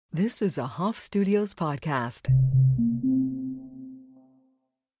This is a Hoff Studios podcast.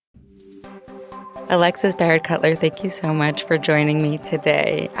 Alexis Barad-Cutler, thank you so much for joining me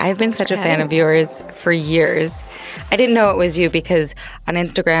today. I've been such a fan of yours for years. I didn't know it was you because on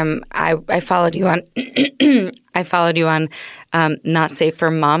Instagram, I followed you on I followed you on Not Safe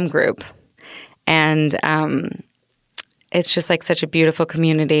for Mom group, and it's just like such a beautiful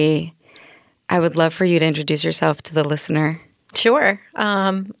community. I would love for you to introduce yourself to the listener. Sure.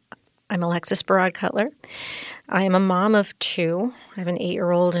 I'm Alexis Barad-Cutler. I am a mom of two. I have an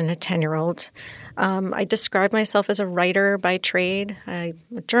 8-year-old and a 10-year-old. I describe myself as a writer by trade. I'm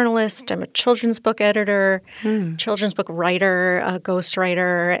a journalist. I'm a children's book editor, children's book writer, a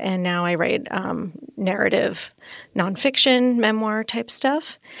ghostwriter, and now I write narrative, nonfiction, memoir type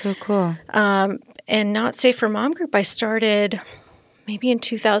stuff. So cool. And Not Safe for Mom group, I started maybe in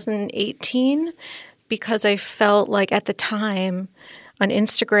 2018 because I felt like at the time on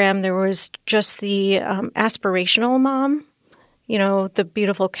Instagram there was just the aspirational mom, you know, the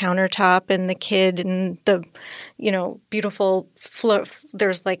beautiful countertop and the kid and the, you know, beautiful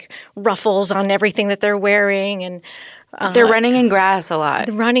there's like ruffles on everything that they're wearing and they're running in grass a lot.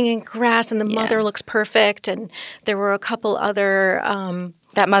 Running in grass and the mother looks perfect, and there were a couple other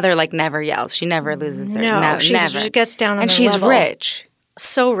that mother like never yells. She never loses her. No, never. She gets down on and her she's level. rich.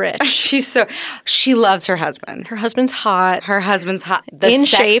 So rich. She loves her husband. Her husband's hot. The in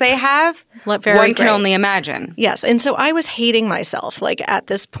sex shape. they have, Very one can great. only imagine. Yes. And so I was hating myself. Like at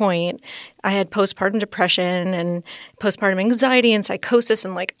this point, I had postpartum depression and postpartum anxiety and psychosis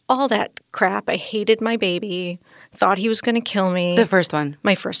and like all that crap. I hated my baby. Thought he was going to kill me. The first one.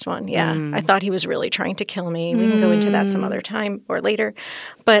 My first one, yeah. I thought he was really trying to kill me. We can go into that some other time or later.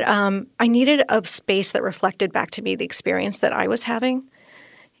 But I needed a space that reflected back to me the experience that I was having.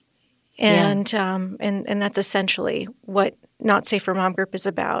 And that's essentially what Not Safe for Mom group is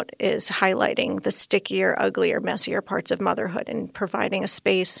about, is highlighting the stickier, uglier, messier parts of motherhood and providing a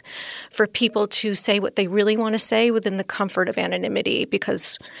space for people to say what they really want to say within the comfort of anonymity,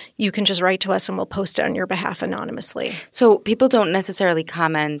 because you can just write to us and we'll post it on your behalf anonymously. So people don't necessarily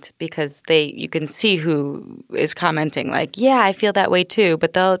comment because you can see who is commenting like, yeah, I feel that way too,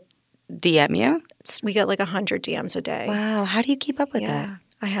 but they'll DM you? We get like 100 DMs a day. Wow. How do you keep up with that?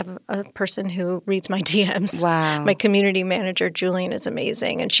 I have a person who reads my DMs. Wow. My community manager, Julian, is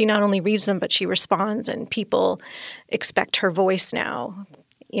amazing. And she not only reads them, but she responds. And people expect her voice now,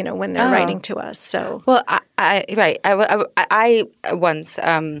 you know, when they're writing to us. So, well, I once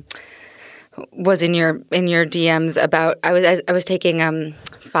was in your DMs about I was taking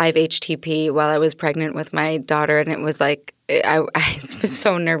 5-HTP while I was pregnant with my daughter, and it was like I was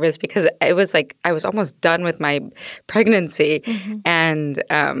so nervous because it was like I was almost done with my pregnancy, and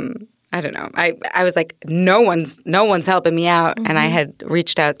I don't know. I was like, no one's helping me out, and I had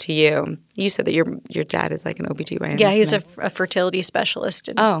reached out to you. You said that your dad is like an OBGYN. Yeah, he's a fertility specialist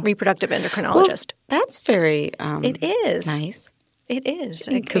and reproductive endocrinologist. Well, that's very it is nice. It is.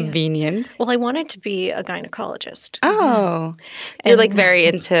 Convenient. Well, I wanted to be a gynecologist. Oh. You're like very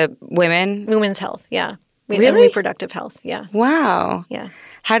into women's health, yeah. Really? And reproductive health, yeah. Wow. Yeah.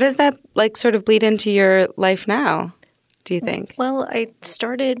 How does that like sort of bleed into your life now, do you think? Well, I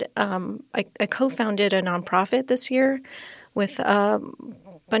started I co-founded a nonprofit this year with a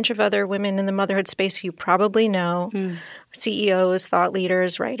bunch of other women in the motherhood space you probably know, CEOs, thought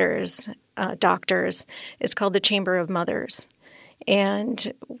leaders, writers, doctors. It's called the Chamber of Mothers.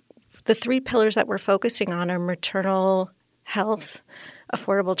 And the 3 pillars that we're focusing on are maternal health,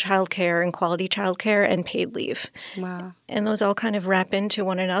 affordable childcare and quality childcare, and paid leave. Wow. And those all kind of wrap into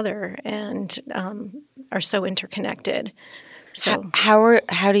one another and are so interconnected. So how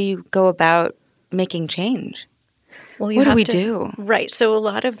do you go about making change? Well, what do we do? Right. So a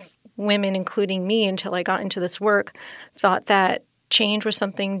lot of women, including me, until I got into this work, thought that change was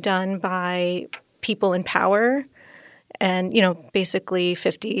something done by people in power and, you know, basically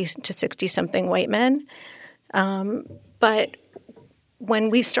 50 to 60-something white men. But when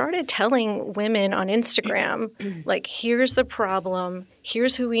we started telling women on Instagram, like, here's the problem,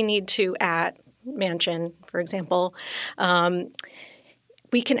 here's who we need to Manchin, for example,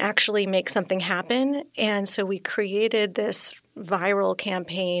 we can actually make something happen. And so we created this viral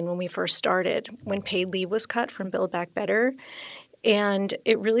campaign when we first started, when paid leave was cut from Build Back Better. And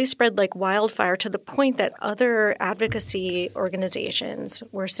it really spread like wildfire to the point that other advocacy organizations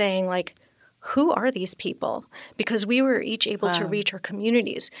were saying, like, who are these people? Because we were each able to reach our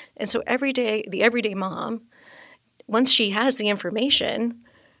communities. And so the everyday mom, once she has the information,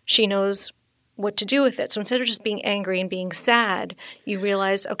 she knows what to do with it. So instead of just being angry and being sad, you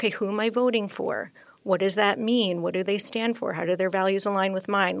realize, okay, who am I voting for? what does that mean? What do they stand for? How do their values align with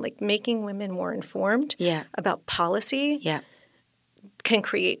mine? Like making women more informed about policy can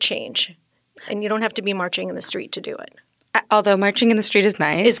create change. And you don't have to be marching in the street to do it. Although marching in the street is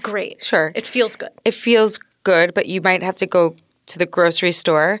nice. It's great. Sure. It feels good. It feels good, but you might have to go to the grocery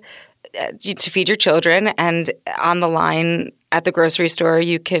store to feed your children. And on the line at the grocery store,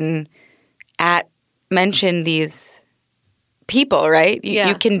 you can mention these people, right?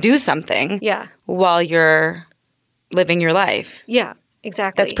 You can do something while you're living your life. Yeah,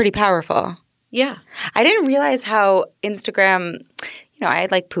 exactly. That's pretty powerful. Yeah. I didn't realize how Instagram, I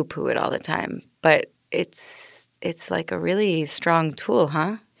like poo-poo it all the time, but it's like a really strong tool,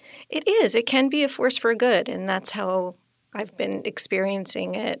 huh? It is. It can be a force for good, and that's how I've been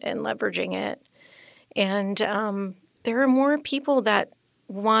experiencing it and leveraging it. And there are more people that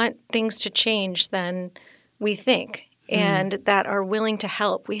want things to change than we think and that are willing to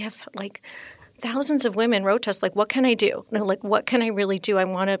help. We have like thousands of women wrote to us like, what can I do? What can I really do? I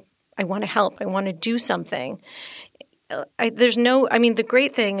want to help. I want to do something. The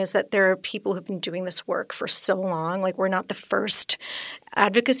great thing is that there are people who've been doing this work for so long. Like we're not the first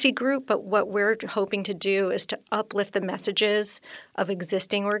advocacy group, but what we're hoping to do is to uplift the messages of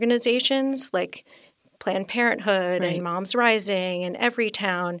existing organizations like Planned Parenthood and Moms Rising and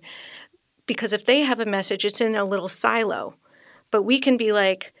Everytown. Because if they have a message, it's in a little silo. But we can be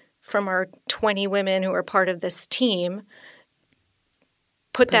like, from our 20 women who are part of this team,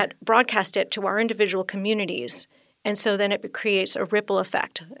 broadcast it to our individual communities. And so then it creates a ripple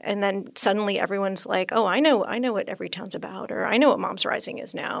effect. And then suddenly everyone's like, oh, I know what Everytown's about, or I know what Moms Rising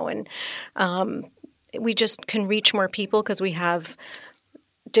is now. And we just can reach more people because we have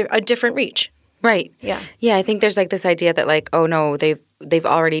a different reach. Right. Yeah. Yeah, I think there's like this idea that like, oh no, they've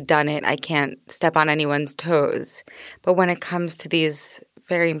already done it. I can't step on anyone's toes. But when it comes to these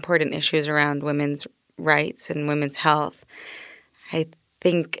very important issues around women's rights and women's health, I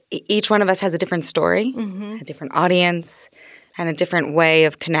think each one of us has a different story, a different audience, and a different way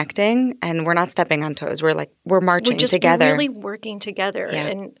of connecting. And we're not stepping on toes. We're marching together. We're really working together. Yeah.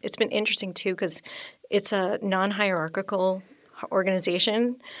 And it's been interesting too because it's a non-hierarchical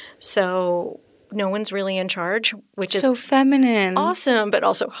organization. So no one's really in charge, which is so feminine, awesome, but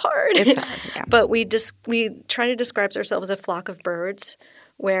also hard. It's hard, yeah. But we try to describe ourselves as a flock of birds,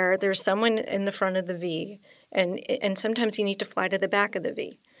 where there's someone in the front of the V, and sometimes you need to fly to the back of the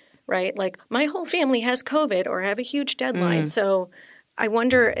V, right? Like my whole family has COVID, or I have a huge deadline. So I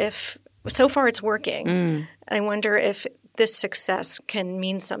wonder if so far it's working. I wonder if this success can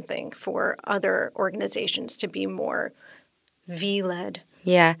mean something for other organizations to be more V-led.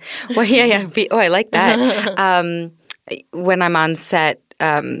 Yeah. Well, yeah. Oh, I like that. When I'm on set,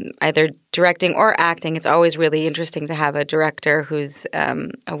 either directing or acting, it's always really interesting to have a director who's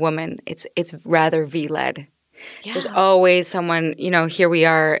a woman. It's rather V-led. Yeah. There's always someone, here we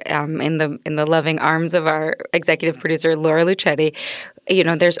are in the loving arms of our executive producer, Laura Lucetti.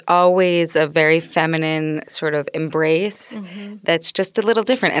 There's always a very feminine sort of embrace that's just a little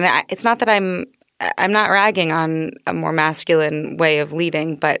different. And it's not that I'm not ragging on a more masculine way of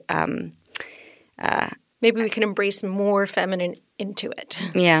leading, but maybe we can embrace more feminine into it.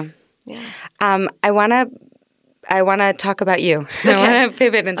 Yeah. I want to talk about you. Okay. I want to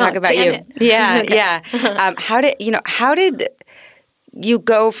pivot and talk about you. It. Yeah, okay. Yeah. How did you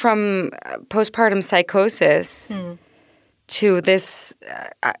go from postpartum psychosis to this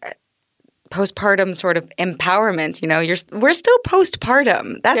postpartum sort of empowerment? We're still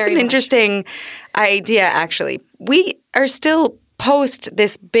postpartum. That's Very an much. Interesting idea, actually. We are still post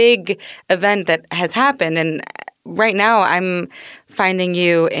this big event that has happened, and right now I'm finding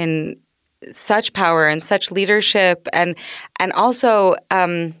you in such power and such leadership, and also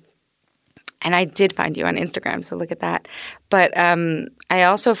and I did find you on Instagram, so look at that. But I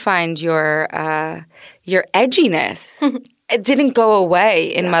also find your edginess. It didn't go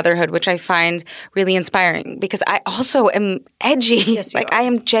away in motherhood, which I find really inspiring because I also am edgy. Yes, you are. I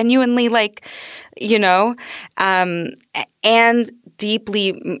am genuinely and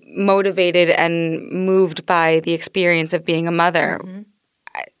deeply motivated and moved by the experience of being a mother.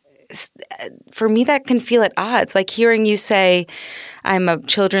 For me, that can feel at odds. Like hearing you say, "I'm a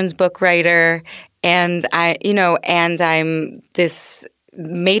children's book writer, and I'm this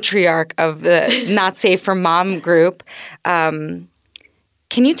matriarch of the Not Safe for Mom group." Can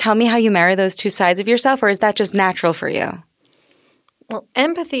you tell me how you marry those two sides of yourself, or is that just natural for you? Well,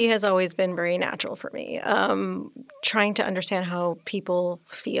 empathy has always been very natural for me. Trying to understand how people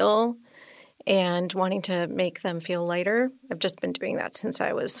feel and wanting to make them feel lighter. I've just been doing that since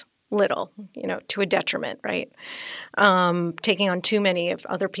I was little, to a detriment, right? Taking on too many of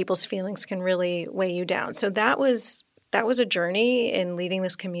other people's feelings can really weigh you down. So that was a journey in leading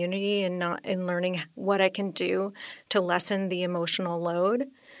this community and in learning what I can do to lessen the emotional load.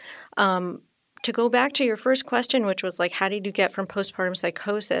 To go back to your first question, which was like, how did you get from postpartum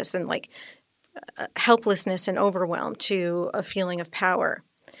psychosis and like helplessness and overwhelm to a feeling of power?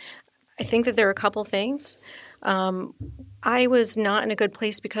 I think that there are a couple things. I was not in a good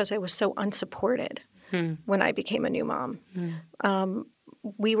place because I was so unsupported when I became a new mom.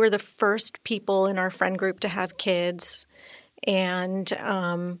 We were the first people in our friend group to have kids and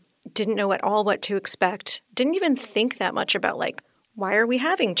didn't know at all what to expect. Didn't even think that much about like, why are we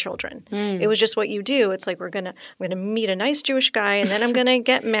having children? It was just what you do. It's like I'm going to meet a nice Jewish guy and then I'm going to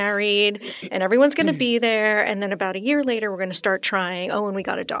get married and everyone's going to be there. And then about a year later, we're going to start trying. Oh, and we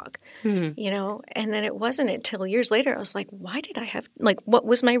got a dog, And then it wasn't until years later, I was like, why did I have, like, what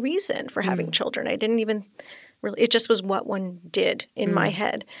was my reason for having children? I didn't even really, it just was what one did in my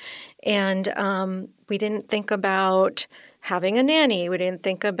head. And we didn't think about having a nanny. We didn't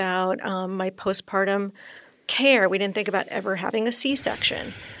think about my postpartum care. We didn't think about ever having a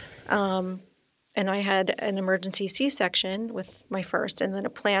C-section. And I had an emergency C-section with my first and then a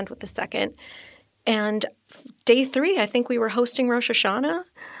planned with the second. And day 3, I think we were hosting Rosh Hashanah.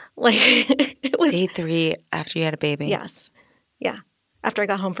 Like it was Day 3 after you had a baby. Yes. Yeah. After I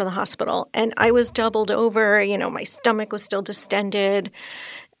got home from the hospital. And I was doubled over. My stomach was still distended.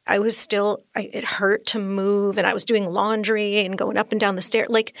 It hurt to move. And I was doing laundry and going up and down the stairs.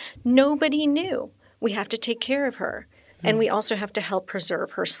 Like nobody knew. We have to take care of her. And we also have to help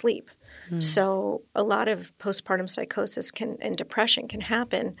preserve her sleep. So a lot of postpartum psychosis and depression can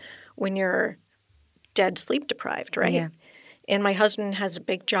happen when you're dead sleep deprived, right? Yeah. And my husband has a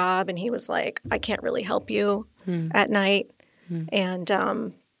big job, and he was like, I can't really help you at night. And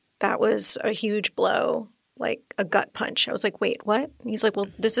that was a huge blow, like a gut punch. I was like, wait, what? And he's like, well,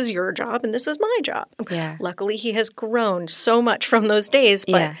 this is your job and this is my job. Yeah. Luckily, he has grown so much from those days,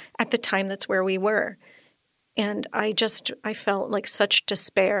 but at the time, that's where we were. And I felt like such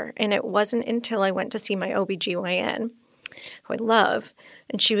despair. And it wasn't until I went to see my OBGYN, who I love,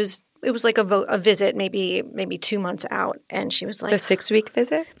 and it was like a visit, maybe 2 months out. And she was like— The 6-week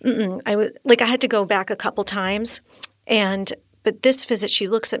visit? I had to go back a couple times. But this visit, she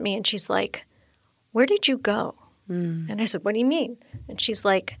looks at me and she's like, where did you go? And I said, what do you mean? And she's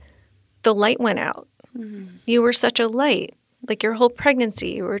like, the light went out. You were such a light. Like your whole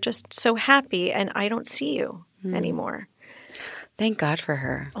pregnancy, you were just so happy, and I don't see you anymore. Thank God for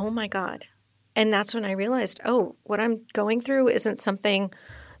her. Oh, my God. And that's when I realized, what I'm going through isn't something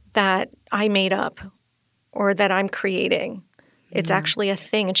that I made up or that I'm creating. It's actually a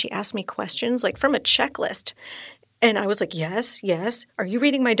thing. And she asked me questions like from a checklist. And I was like, yes. Are you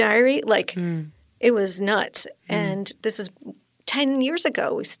reading my diary? Like it was nuts. And this is 10 years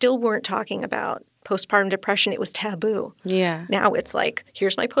ago. We still weren't talking about postpartum depression. It was taboo. Yeah. Now it's like,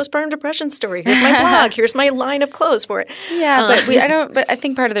 here's my postpartum depression story. Here's my blog. Here's my line of clothes for it. Yeah, but I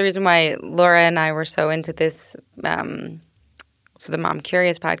think part of the reason why Laura and I were so into this for the Mom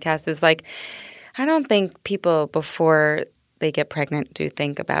Curious podcast is like, I don't think people before they get pregnant do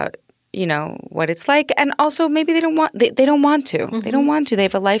think about what it's like, and also maybe they don't want to. They don't want to. They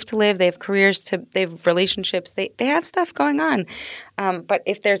have a life to live. They have careers they have relationships. They have stuff going on. But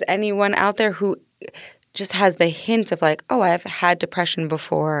if there's anyone out there who just has the hint of like, oh, I've had depression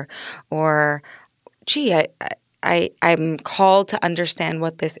before, or gee, I'm called to understand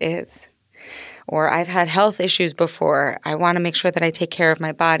what this is, or I've had health issues before, I want to make sure that I take care of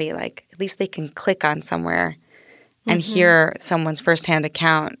my body. Like at least they can click on somewhere and hear someone's firsthand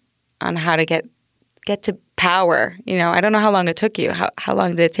account on how to get to power. I don't know how long it took you. How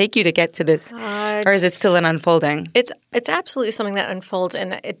long did it take you to get to this? Or is it still an unfolding? It's absolutely something that unfolds,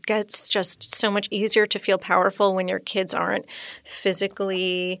 and it gets just so much easier to feel powerful when your kids aren't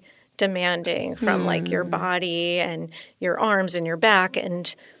physically demanding from like your body and your arms and your back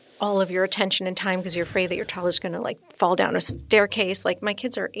and all of your attention and time because you're afraid that your toddler's going to like fall down a staircase. Like my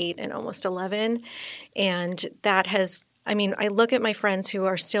kids are 8 and almost 11, and that has – I look at my friends who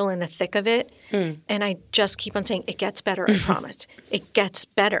are still in the thick of it, and I just keep on saying, it gets better, I promise. It gets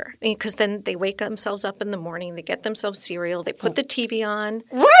better. Because then they wake themselves up in the morning, they get themselves cereal, they put the TV on.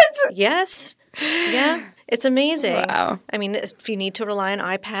 What? Yes. Yeah. It's amazing. Wow. If you need to rely on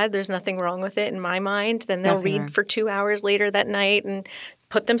iPad, there's nothing wrong with it in my mind. Then they'll read for 2 hours later that night and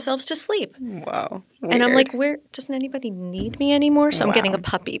put themselves to sleep. Wow. Weird. And I'm like, where doesn't anybody need me anymore? So I'm getting a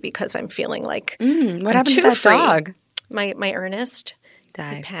puppy because I'm feeling like what happened to that dog? My Ernest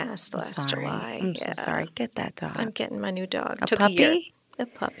died. He passed last July. I'm so sorry. Get that dog. I'm getting my new dog. A Took puppy? a year. A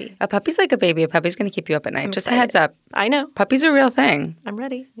puppy. A puppy's like a baby. A puppy's going to keep you up at night. I'm Just excited. a heads up. I know. Puppy's a real thing. I'm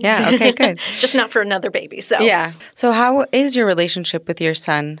ready. Yeah. Okay, good. Just not for another baby. So Yeah. So how is your relationship with your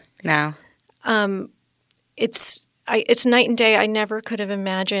son now? it's night and day. I never could have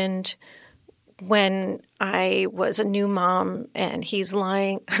imagined when I was a new mom and he's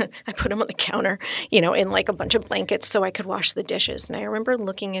lying. I put him on the counter, in like a bunch of blankets so I could wash the dishes. And I remember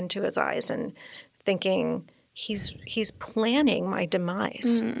looking into his eyes and thinking, he's planning my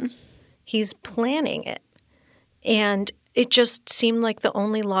demise. He's planning it. And it just seemed like the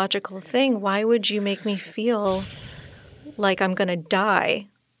only logical thing. Why would you make me feel like I'm going to die?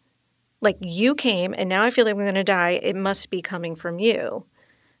 Like you came and now I feel like I'm going to die. It must be coming from you.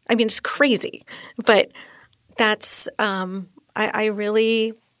 I mean, it's crazy. But that's I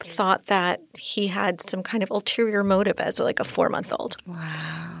really thought that he had some kind of ulterior motive as like a 4-month-old.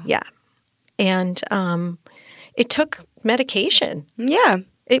 Wow. Yeah. And it took medication. Yeah.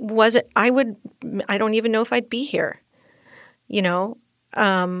 It wasn't – I don't even know if I'd be here.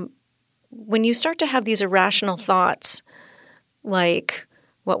 When you start to have these irrational thoughts, like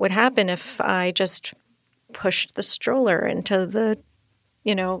what would happen if I just pushed the stroller into the,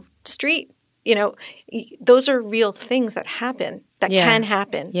 street? Those are real things that happen, that can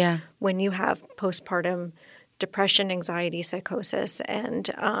happen when you have postpartum depression, anxiety, psychosis, and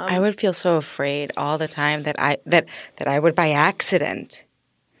I would feel so afraid all the time that I would by accident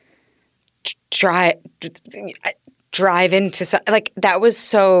drive into like that was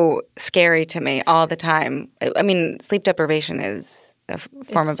so scary to me all the time. I mean, sleep deprivation is a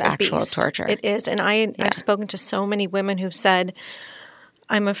form of actual torture. It is, and I've spoken to so many women who've said,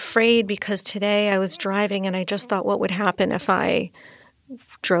 "I'm afraid because today I was driving and I just thought, what would happen if I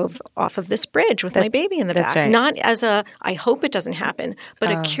drove off of this bridge with my baby in the back?" Right. Not as a, I hope it doesn't happen, but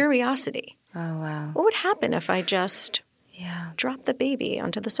a curiosity. Oh, wow. What would happen if I just dropped the baby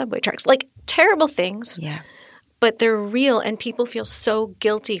onto the subway tracks? Like terrible things. Yeah. But they're real, and people feel so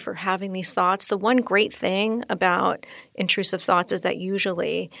guilty for having these thoughts. The one great thing about intrusive thoughts is that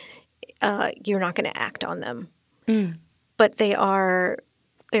usually you're not going to act on them. But they're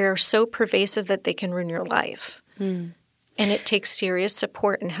so pervasive that they can ruin your life. And it takes serious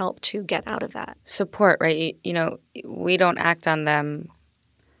support and help to get out of that. Support, right? We don't act on them.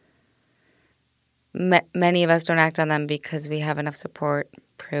 Many of us don't act on them because we have enough support,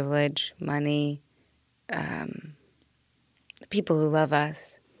 privilege, money, people who love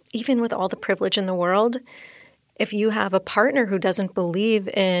us. Even with all the privilege in the world, if you have a partner who doesn't believe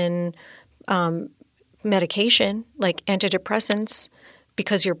in medication, like antidepressants,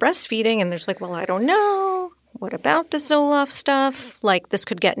 because you're breastfeeding and there's like, well, I don't know. What about the Zoloft stuff? Like this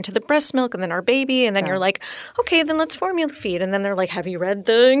could get into the breast milk and then our baby. And then you're like, okay, then let's formula feed. And then they're like, have you read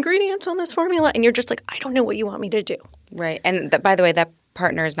the ingredients on this formula? And you're just like, I don't know what you want me to do. Right. And by the way, that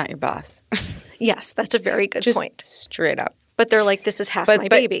partner is not your boss. Yes, that's a very good point. Straight up. But they're like, this is half my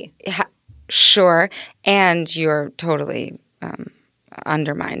baby. Sure. And you're totally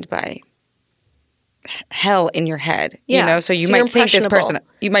undermined by hell in your head. Yeah. So you might think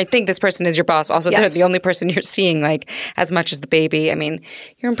this person is your boss. Also, they're the only person you're seeing like as much as the baby. I mean,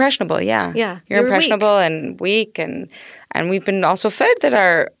 you're impressionable. Yeah. Yeah. You're impressionable and weak. And we've been also fed that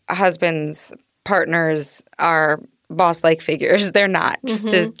our husbands, partners are boss-like figures. They're not.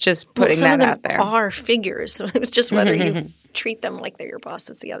 Just putting that out there. Some of them are figures. It's just whether you treat them like they're your boss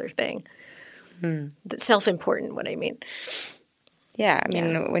is the other thing. Self-important, what I mean. Yeah. I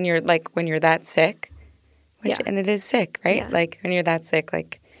mean, when you're that sick, and it is sick, right? Yeah. Like when you're that sick,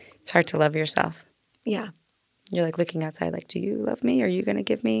 like it's hard to love yourself. Yeah. You're like looking outside, like, do you love me? Are you going to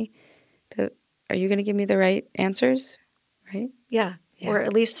give me the right answers? Right? Yeah. Or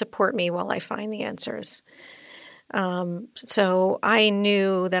at least support me while I find the answers. So I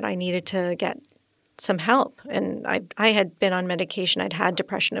knew that I needed to get some help. And I had been on medication. I'd had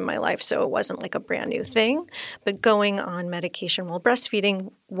depression in my life, so it wasn't like a brand new thing. But going on medication while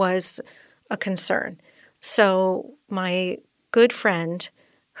breastfeeding was a concern. So my good friend,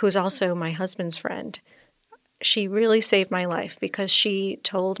 who's also my husband's friend, she really saved my life because she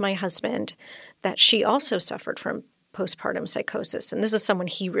told my husband that she also suffered from postpartum psychosis. And this is someone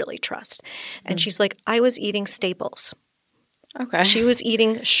he really trusts. And she's like, I was eating staples. Okay. She was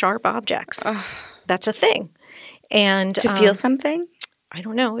eating sharp objects. That's a thing. And to feel something? I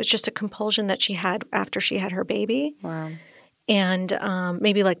don't know. It's just a compulsion that she had after she had her baby. Wow. And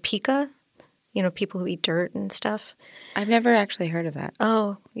maybe like pica, people who eat dirt and stuff. I've never actually heard of that.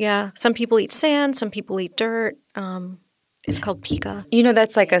 Oh, yeah. Some people eat sand. Some people eat dirt. It's called pica.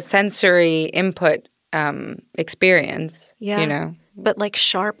 That's like a sensory input experience. Yeah. but like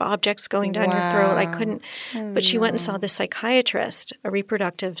sharp objects going down your throat. I couldn't. But she went and saw this psychiatrist, a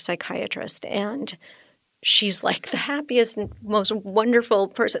reproductive psychiatrist, and she's like the happiest and most wonderful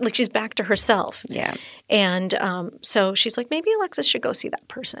person. Like she's back to herself. Yeah. And so she's like, maybe Alexis should go see that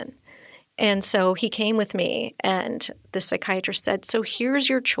person. And so he came with me, and the psychiatrist said, so here's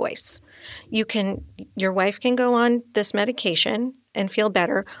your choice. Your wife can go on this medication and feel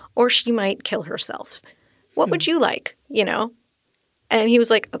better, or she might kill herself. What would you like, And he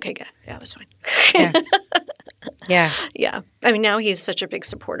was like, okay, good. Yeah, that's fine. Yeah. Yeah. Yeah. I mean, now he's such a big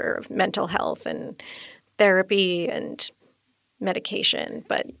supporter of mental health and therapy and medication,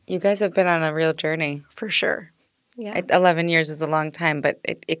 but You guys have been on a real journey. for sure. Yeah. 11 years is a long time, but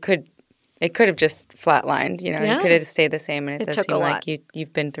it could have just flatlined. Yeah. It could have stayed the same. And it does took seem a like lot.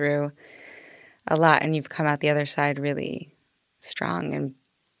 you've been through a lot, and you've come out the other side really strong and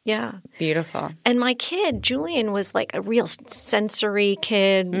Yeah. beautiful. And my kid, Julian, was like a real sensory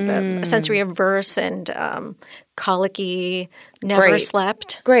kid, sensory averse and colicky, never Great.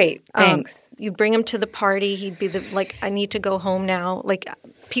 slept. Great. Thanks. You bring him to the party, he'd be like, I need to go home now. Like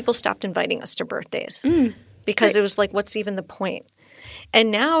people stopped inviting us to birthdays because it was like, what's even the point? And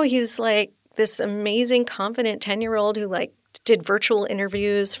now he's like this amazing, confident 10-year-old who like did virtual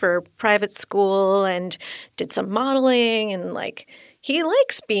interviews for private school and did some modeling, and like he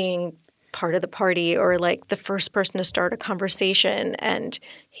likes being part of the party or like the first person to start a conversation. And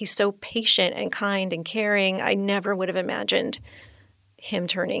he's so patient and kind and caring. I never would have imagined him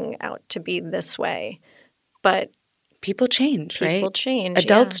turning out to be this way. But People change, right? people change.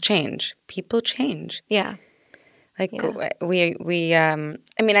 Adults change. People change. Yeah. Like Yeah.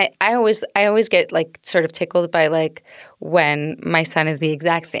 I mean, I always get like sort of tickled by like when my son is the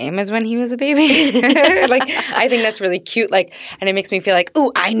exact same as when he was a baby. Like I think that's really cute. Like, and it makes me feel like,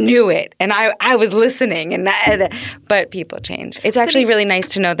 ooh, I knew it, and I was listening, but people change. It's actually really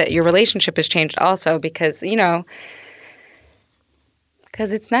nice to know that your relationship has changed also, because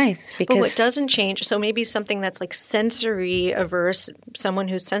because it's nice. Because But what doesn't change, so maybe something that's like sensory averse, someone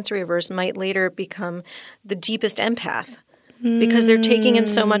who's sensory averse might later become the deepest empath because they're taking in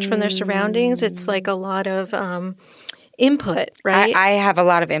so much from their surroundings. It's like a lot of input, right? I have a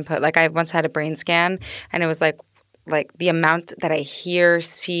lot of input. Like I once had a brain scan, and it was like the amount that I hear,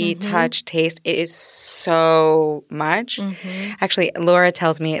 see, touch, taste, it is so much. Actually, Laura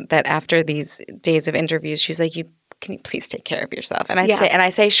tells me that after these days of interviews, she's like, can you please take care of yourself? And I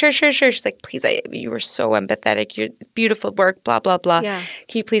say, sure. She's like, please, you were so empathetic. You're beautiful work, blah, blah, blah. Yeah.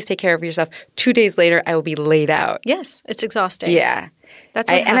 Can you please take care of yourself? 2 days later, I will be laid out. Yes, it's exhausting. Yeah.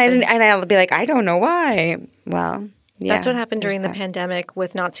 That's what happened. And I'll be like, I don't know why. Well, yeah. That's what happened during the that. pandemic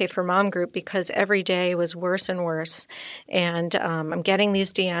with Not Safe for Mom group, because every day was worse and worse. And I'm getting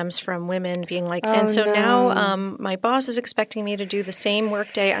these DMs from women being like, and so now my boss is expecting me to do the same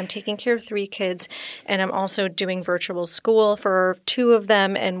work day. I'm taking care of 3 kids, and I'm also doing virtual school for 2 of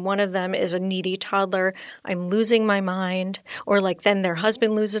them, and one of them is a needy toddler. I'm losing my mind. Or like then their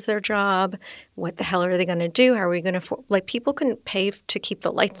husband loses their job. What the hell are they going to do? How are we going to – like people couldn't pay to keep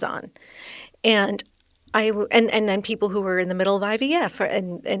the lights on. And and then people who were in the middle of IVF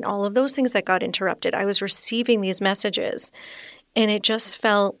and all of those things that got interrupted. I was receiving these messages, and it just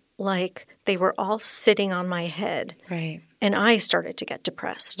felt like they were all sitting on my head. Right. And I started to get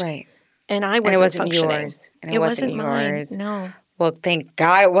depressed. Right. And I And wasn't it wasn't functioning. yours. And it wasn't yours. mine. No. Well, thank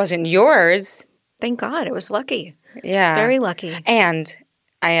God it wasn't yours. Thank God. It was lucky. Yeah. Very lucky. And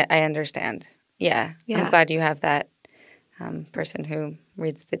I understand. Yeah. Yeah. I'm glad you have that person who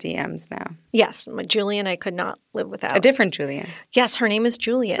reads the DMs now. Yes. Julian, I could not live without. A different Julian. Yes. Her name is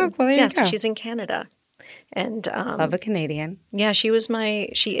Julian. Oh, well, there you yes. go. She's in Canada. And Love a Canadian. yeah, she is my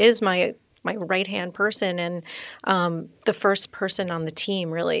right-hand person, and the first person on the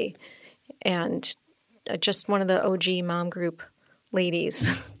team, really, and just one of the OG mom group ladies.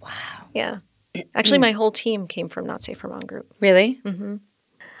 Wow. Yeah. Actually, my whole team came from Not Safe for Mom group. Really? Mm-hmm.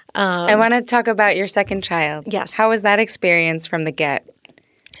 I want to talk about your second child. Yes. How was that experience from the get?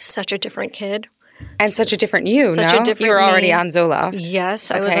 Such a different kid. And such a different you, Such no? a different You were already me. on Zoloft.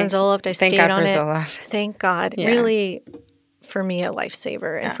 Yes, I was Okay. on Zoloft. I Thank stayed God on for it. Zoloft. Thank God. Yeah. Really, for me, a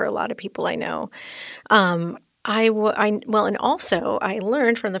lifesaver, and for a lot of people I know. And also I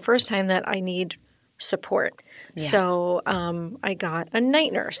learned from the first time that I need support. Yeah. So I got a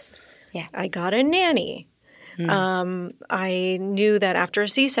night nurse. Yeah. I got a nanny. I knew that after a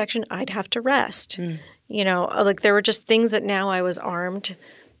C-section, I'd have to rest. You know, like there were just things that now I was armed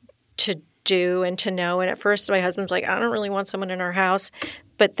to do and to know. And at first, my husband's like, I don't really want someone in our house.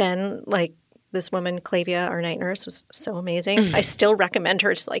 But then, like, this woman, Clavia, our night nurse, was so amazing. I still recommend her.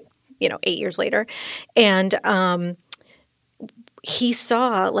 It's like, 8 years later. And he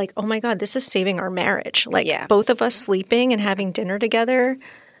saw like, oh my God, this is saving our marriage. Like both of us sleeping and having dinner together,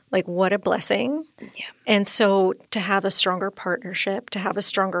 like what a blessing. Yeah. And so to have a stronger partnership, to have a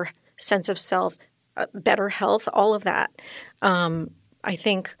stronger sense of self, better health, all of that, I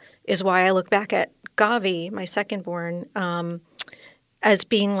think is why I look back at Gavi, my second born, as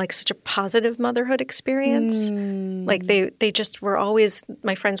being like such a positive motherhood experience. Like they just were always,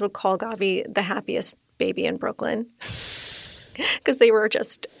 my friends would call Gavi the happiest baby in Brooklyn because they were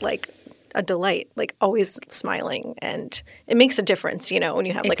just like a delight, like always smiling. And it makes a difference, when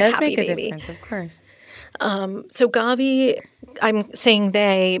you have like a happy baby. It does make a difference, of course. So Gavi, I'm saying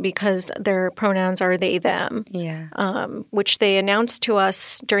they because their pronouns are they, them, which they announced to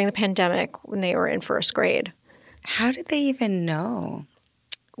us during the pandemic when they were in first grade. How did they even know?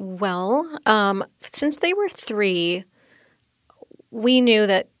 Well, since they were 3, we knew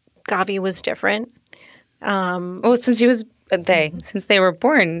that Gavi was different. Since they were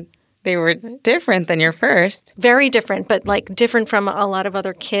born, they were different than your first. Very different, but like different from a lot of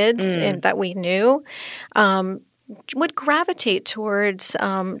other kids that we knew. Would gravitate towards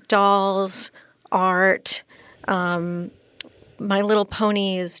dolls, art, My Little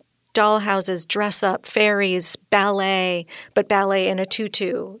Ponies, doll houses, dress up, fairies, ballet, but ballet in a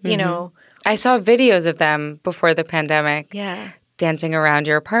tutu, I saw videos of them before the pandemic. Yeah. Dancing around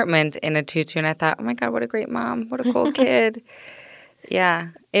your apartment in a tutu, and I thought, oh my God, what a great mom. What a cool kid. Yeah.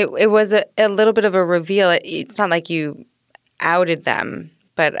 It was a little bit of a reveal. It's not like you outed them,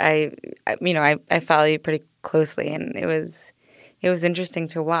 but I follow you pretty closely, and it was interesting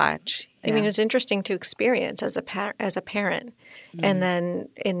to watch. I mean, it was interesting to experience as a parent, and then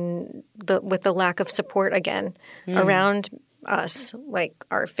with the lack of support again around us, like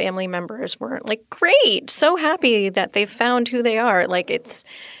our family members weren't like, great, so happy that they found who they are. Like it's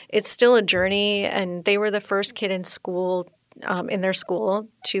still a journey, and they were the first kid in school, in their school,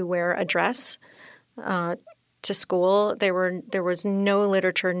 to wear a dress to school. There was no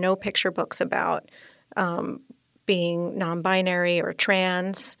literature, no picture books about being non-binary or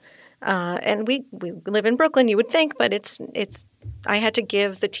trans. And we live in Brooklyn, you would think, but it's. I had to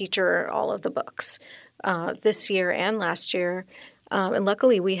give the teacher all of the books this year and last year, and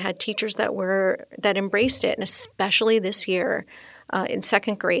luckily we had teachers that embraced it, and especially this year in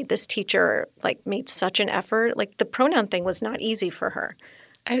second grade, this teacher like made such an effort. Like the pronoun thing was not easy for her.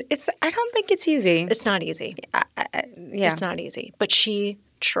 I don't think it's easy. It's not easy. It's not easy, but she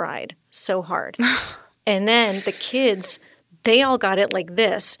tried so hard, and then the kids. They all got it like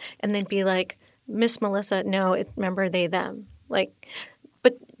this, and then be like, Miss Melissa, no, remember they, them. Like,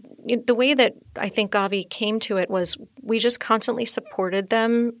 but the way that I think Gavi came to it was we just constantly supported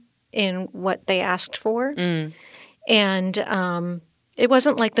them in what they asked for. And it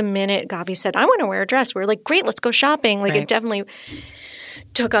wasn't like the minute Gavi said, I want to wear a dress, we were like, great, let's go shopping. Like It definitely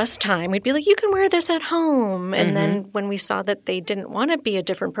took us time. We'd be like, you can wear this at home. And then when we saw that they didn't want to be a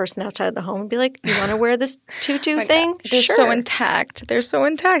different person outside of the home, we'd be like, you want to wear this tutu thing? God. They're so intact. They're so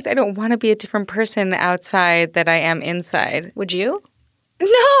intact. I don't want to be a different person outside that I am inside. Would you?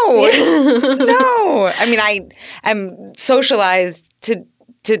 No. No. I mean, I'm socialized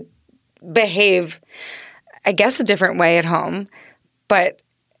to behave, I guess, a different way at home. But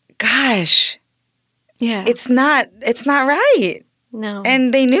gosh. Yeah. It's not right. No.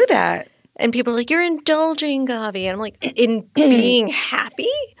 And they knew that. And people are like, you're indulging, Gavi. And I'm like, in being happy?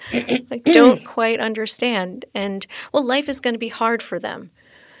 I don't quite understand. And, well, life is going to be hard for them.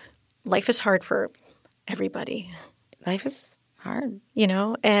 Life is hard for everybody. Life is hard.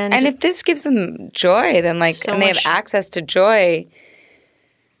 And if this gives them joy, then and they have access to joy.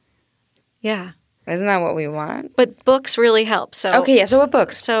 Yeah. Isn't that what we want? But books really help. So okay, yeah. So what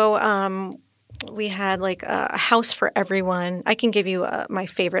books? So we had like a house for everyone. I can give you my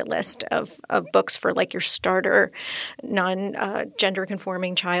favorite list of books for like your starter non-gender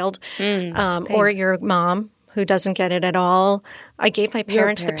conforming child or your mom who doesn't get it at all. I gave my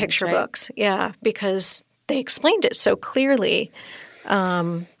parents the picture books. Yeah, because they explained it so clearly.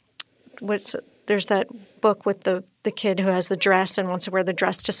 There's that book with the kid who has the dress and wants to wear the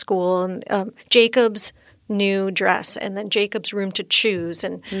dress to school, and Jacob's new dress, and then Jacob's room to choose,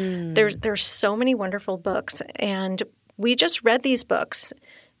 and there's so many wonderful books, and we just read these books,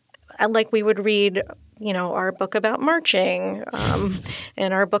 and like we would read, our book about marching,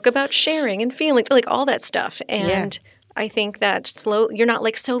 and our book about sharing and feelings, like all that stuff, and. Yeah. I think that you're not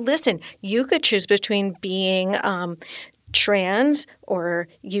like, so listen, you could choose between being trans, or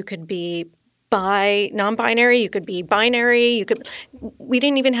you could be non-binary, you could be binary, we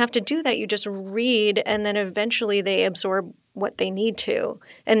didn't even have to do that. You just read, and then eventually they absorb what they need to,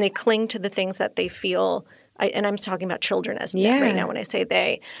 and they cling to the things that they feel and I'm talking about children as right now when I say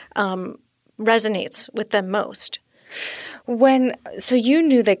they, resonates with them most. So you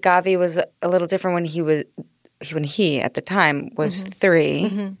knew that Gavi was a little different when he at the time was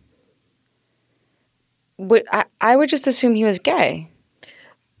 3. Mm-hmm. I would just assume he was gay.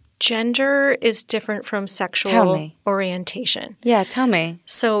 Gender is different from sexual orientation. Yeah, tell me.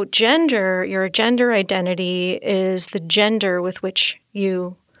 So your gender identity is the gender with which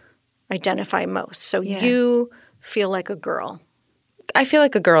you identify most. So you feel like a girl. I feel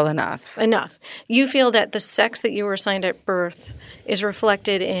like a girl enough. You feel that the sex that you were assigned at birth is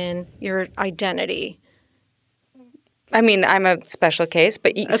reflected in your identity. I mean, I'm a special case,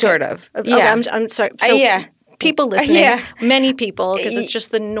 but sort of. Yeah. Okay, I'm sorry. So people listening, many people, because it's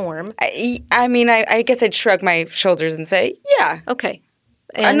just the norm. I mean, I guess I'd shrug my shoulders and say, yeah. Okay.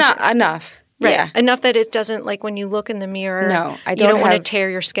 Enough. Right. Yeah. Enough that it doesn't, like when you look in the mirror, no, I don't want to tear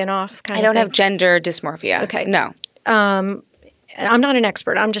your skin off kind of thing? I don't have gender dysmorphia. Okay. No. I'm not an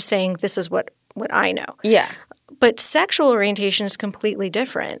expert. I'm just saying this is what I know. Yeah. But sexual orientation is completely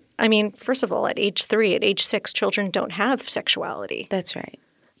different. I mean, first of all, at age 3, at age 6, children don't have sexuality. That's right.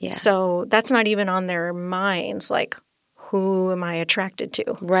 Yeah. So that's not even on their minds, like, who am I attracted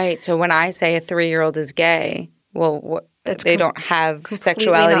to? Right. So when I say a 3-year-old is gay, well, they don't have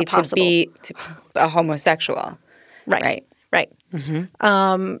sexuality to be a homosexual. Right.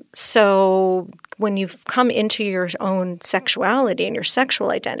 Mm-hmm. So when you come into your own sexuality and your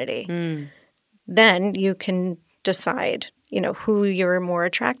sexual identity, then you can decide, who you're more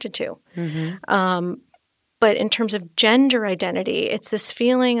attracted to. Mm-hmm. But in terms of gender identity, it's this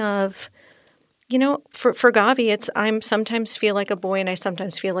feeling of, for Gavi, it's I sometimes feel like a boy and I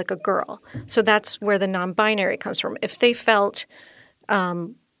sometimes feel like a girl. So that's where the non-binary comes from. If they felt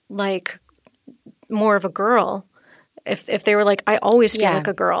like more of a girl, if they were like, I always feel like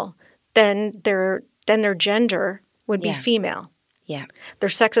a girl, then their gender would be female. Yeah. Their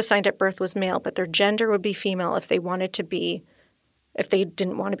sex assigned at birth was male, but their gender would be female if they wanted to be, if they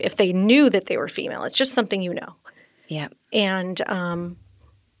didn't want to be, if they knew that they were female. It's just something you know. Yeah. And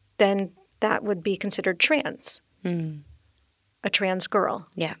then that would be considered trans, a trans girl.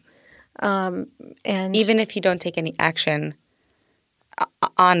 Yeah. And even if you don't take any action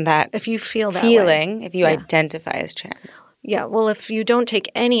on that, if you feel that feeling, way, if you identify as trans. Yeah. Well, if you don't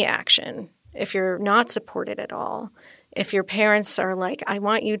take any action, if you're not supported at all, if your parents are like, I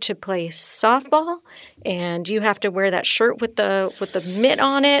want you to play softball and you have to wear that shirt with the mitt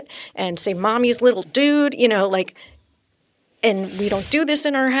on it and say mommy's little dude, and we don't do this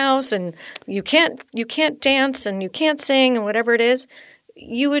in our house and you can't dance and you can't sing and whatever it is,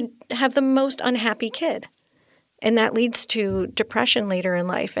 you would have the most unhappy kid. And that leads to depression later in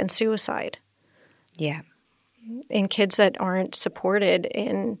life and suicide. Yeah. In kids that aren't supported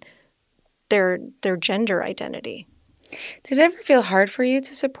in their gender identity. Did it ever feel hard for you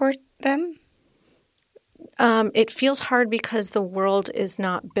to support them? It feels hard because the world is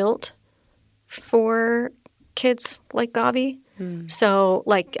not built for kids like Gavi. So,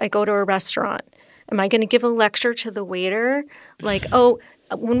 like, I go to a restaurant. Am I going to give a lecture to the waiter? Like, oh,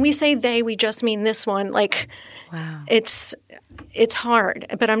 when we say they, we just mean this one. Like, wow. It's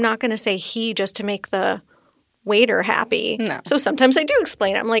hard. But I'm not going to say he just to make the waiter happy. No. So sometimes I do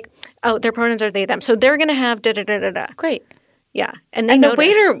explain it. I'm like, oh, their pronouns are they, them. So they're going to have da-da-da-da-da. Great. Yeah. And the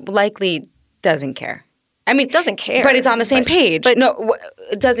waiter likely doesn't care. I mean, doesn't care. But it's on the same page. But no,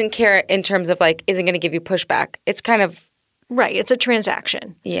 it doesn't care in terms of like, isn't going to give you pushback. It's kind of. Right. It's a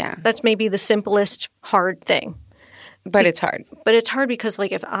transaction. Yeah. That's maybe the simplest hard thing. But it's hard. But it's hard because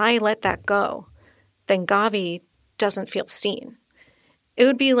like if I let that go, then Gavi doesn't feel seen. It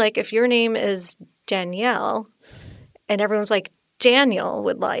would be like if your name is Danielle and everyone's like, Daniel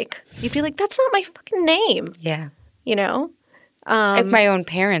would like, you'd be like, that's not my fucking name. Yeah. If my own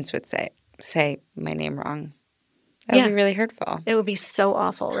parents would say my name wrong, that would be really hurtful. It would be so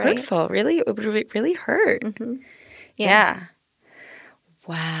awful, right? Hurtful, really? It would really hurt. Mm-hmm. Yeah.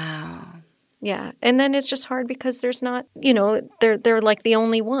 Wow. Yeah. And then it's just hard because there's not, they're like the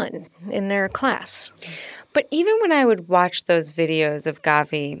only one in their class. But even when I would watch those videos of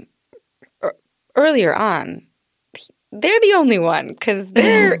Gavi earlier on, they're the only one because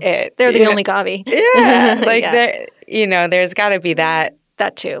they're it. They're the only Gavi. Yeah. Like, there's got to be that.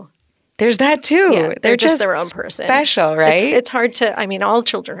 That too. There's that too. Yeah, they're just their own person. Special, right? It's hard to, all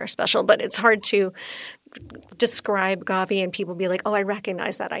children are special, but it's hard to describe Gavi and people be like, oh, I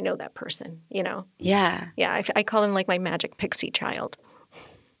recognize that. I know that person, Yeah. Yeah, I call him like my magic pixie child.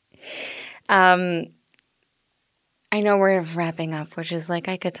 I know we're wrapping up, which is like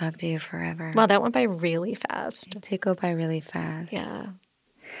I could talk to you forever. Wow, that went by really fast. It did go by really fast. Yeah.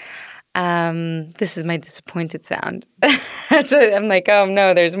 This is my disappointed sound. I'm like, oh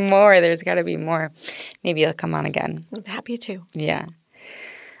no, there's more. There's got to be more. Maybe you'll come on again. I'm happy to. Yeah.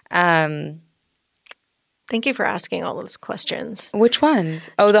 Thank you for asking all those questions. Which ones?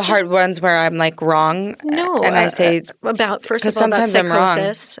 Oh, the hard ones where I'm like wrong. No, and I say about first of all about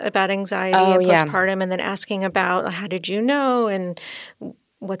psychosis, about anxiety and postpartum, and then asking about how did you know and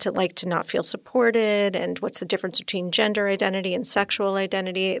what's it like to not feel supported, and what's the difference between gender identity and sexual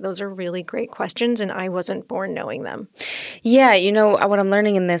identity. Those are really great questions, and I wasn't born knowing them. Yeah, what I'm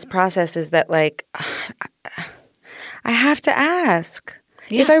learning in this process is that like I have to ask.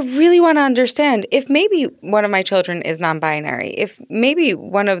 Yeah. If I really want to understand, if maybe one of my children is non-binary, if maybe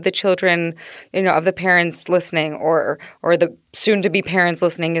one of the children, of the parents listening or the soon-to-be parents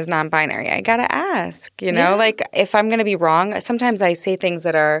listening is non-binary, I got to ask, like if I'm going to be wrong. Sometimes I say things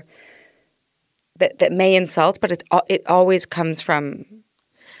that may insult, but it always comes from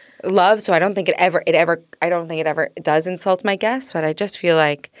love. So I don't think it ever does insult my guests, but I just feel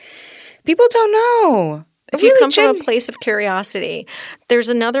like people don't know. If you come from a place of curiosity, there's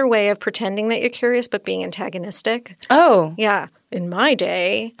another way of pretending that you're curious but being antagonistic. Oh. Yeah. In my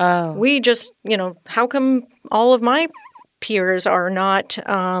day, we just, how come all of my peers are not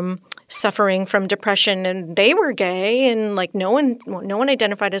suffering from depression and they were gay and like no one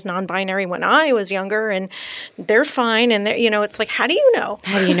identified as non-binary when I was younger and they're fine and it's like, how do you know?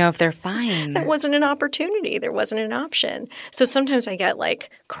 How do you know if they're fine? That wasn't an opportunity. There wasn't an option. So sometimes I get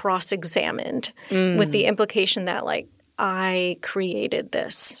like cross-examined with the implication that like I created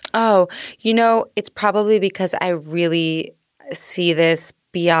this. Oh, it's probably because I really see this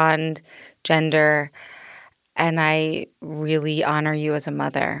beyond gender and I really honor you as a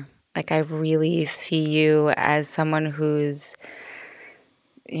mother. Like I really see you as someone who's,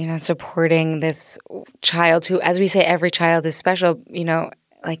 supporting this child who, as we say, every child is special,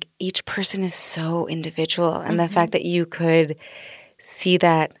 like each person is so individual. And the fact that you could see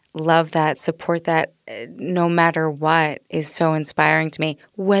that, love that, support that, no matter what is so inspiring to me.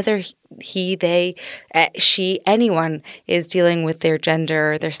 Whether he, they, she, anyone is dealing with their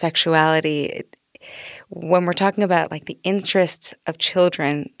gender, their sexuality, when we're talking about like the interests of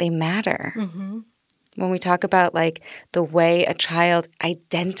children, they matter. Mm-hmm. When we talk about like the way a child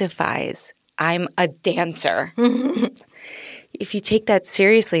identifies, I'm a dancer. If you take that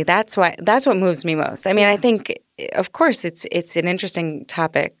seriously, that's what moves me most. I mean, I think, of course, it's an interesting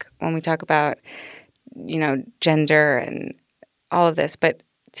topic when we talk about, gender and all of this, but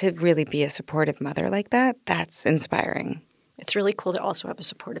to really be a supportive mother like that, that's inspiring. It's really cool to also have a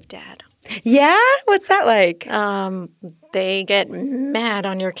supportive dad. Yeah? What's that like? They get mad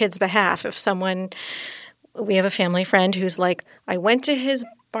on your kid's behalf. If we have a family friend who's like, I went to his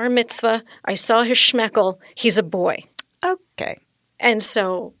bar mitzvah, I saw his schmeckle, he's a boy. Okay. And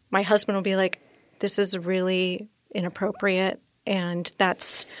so my husband will be like, this is really inappropriate and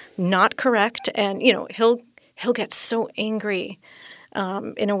that's not correct. And, he'll get so angry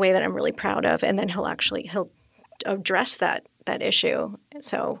in a way that I'm really proud of. And then he'll address that issue.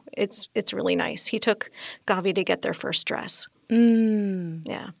 So it's really nice. He took Gavi to get their first dress.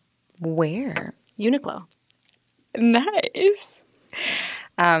 Yeah. Where? Uniqlo. Nice.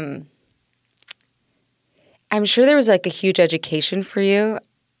 I'm sure there was like a huge education for you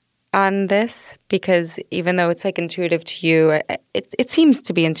on this because even though it's like intuitive to you, it seems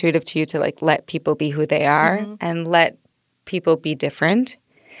to be intuitive to you to like let people be who they are and let people be different.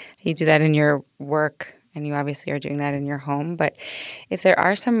 You do that in your work. And you obviously are doing that in your home. But if there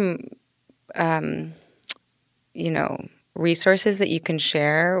are some, resources that you can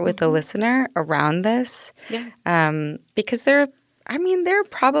share with the listener around this, because there are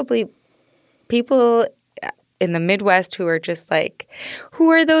probably people in the Midwest who are just like, who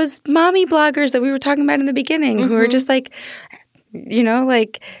are those mommy bloggers that we were talking about in the beginning, who are just like,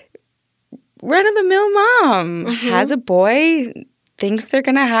 like run-of-the-mill mom, has a boy, thinks they're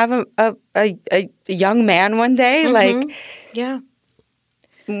going to have a young man one day. Like, yeah.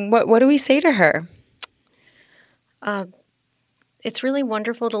 What do we say to her? It's really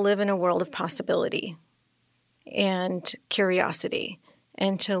wonderful to live in a world of possibility and curiosity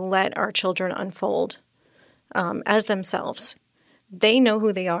and to let our children unfold as themselves. They know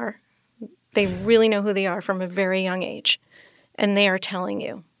who they are. They really know who they are from a very young age, and they are telling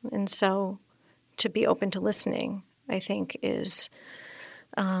you. And so to be open to listening, I think, is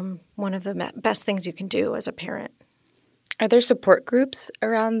one of the best things you can do as a parent. Are there support groups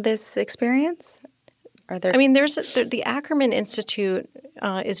around this experience? There's the Ackerman Institute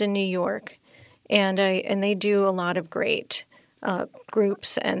is in New York, and they do a lot of great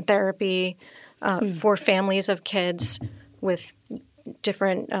groups and therapy for families of kids with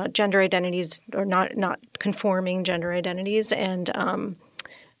different gender identities or not conforming gender identities, and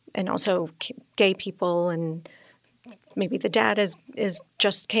also gay people, and maybe the dad is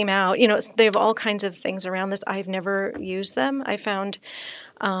just came out. They have all kinds of things around this. I've never used them. I found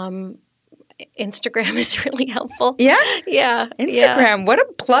Instagram is really helpful. Yeah? Yeah. Instagram. Yeah. What a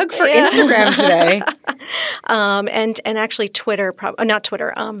plug for Instagram today. And actually Twitter, not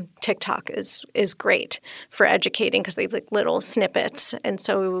Twitter, TikTok is great for educating because they have like little snippets. And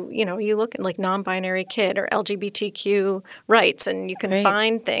so, you look at like non-binary kid or LGBTQ rights and you can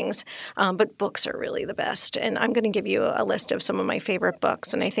find things. But books are really the best. And I'm going to give you a list of some of my favorite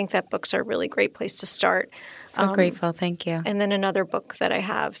books. And I think that books are a really great place to start. So grateful. Thank you. And then another book that I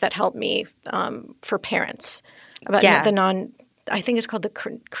have that helped me for parents about I think it's called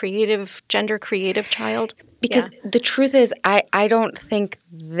the Gender Creative Child. Because the truth is, I don't think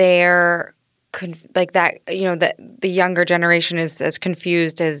they're like that. That the younger generation is as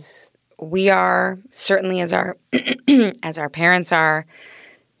confused as we are. Certainly, as our as our parents are.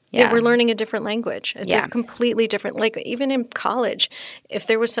 Yeah, we're learning a different language. It's a completely different. Like even in college, if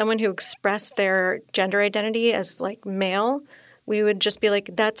there was someone who expressed their gender identity as like male, we would just be like,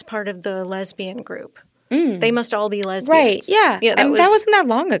 "That's part of the lesbian group." They must all be lesbians. Right, yeah. That wasn't that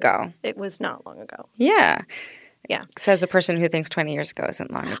long ago. It was not long ago. Yeah. Yeah. Says a person who thinks 20 years ago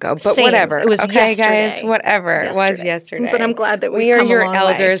isn't long ago. But Same. whatever. It was yesterday. Guys, whatever. It was yesterday. But I'm glad that we are come your a long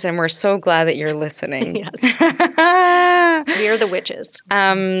elders way. and we're so glad that you're listening. Yes. We are the witches.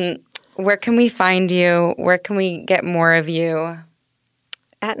 Where can we find you? Where can we get more of you?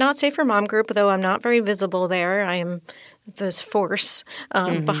 At Not Safe for Mom Group, though I'm not very visible there. I am this force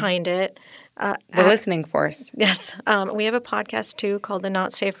behind it. The listening force. Yes. We have a podcast, too, called the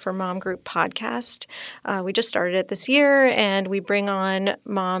Not Safe for Mom Group podcast. We just started it this year, and we bring on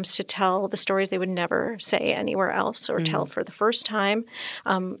moms to tell the stories they would never say anywhere else or tell for the first time,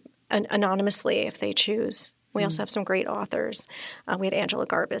 anonymously if they choose. We also have some great authors. We had Angela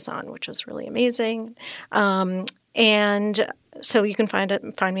Garbus on, which was really amazing. And so you can find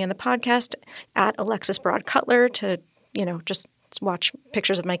me on the podcast at Alexis Barad-Cutler to, just watch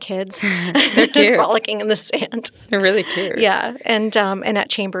pictures of my kids. They're cute. Frolicking in the sand. They're really cute. Yeah. And at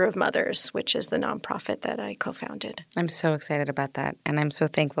Chamber of Mothers, which is the nonprofit that I co-founded. I'm so excited about that. And I'm so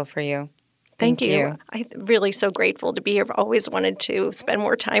thankful for you. Thank you. I'm really so grateful to be here. I've always wanted to spend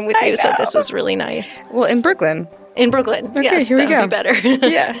more time with you, so this was really nice. Well, in Brooklyn. Okay, yes, here we go. Be better.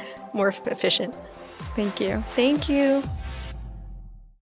 Yeah. More efficient. Thank you. Thank you.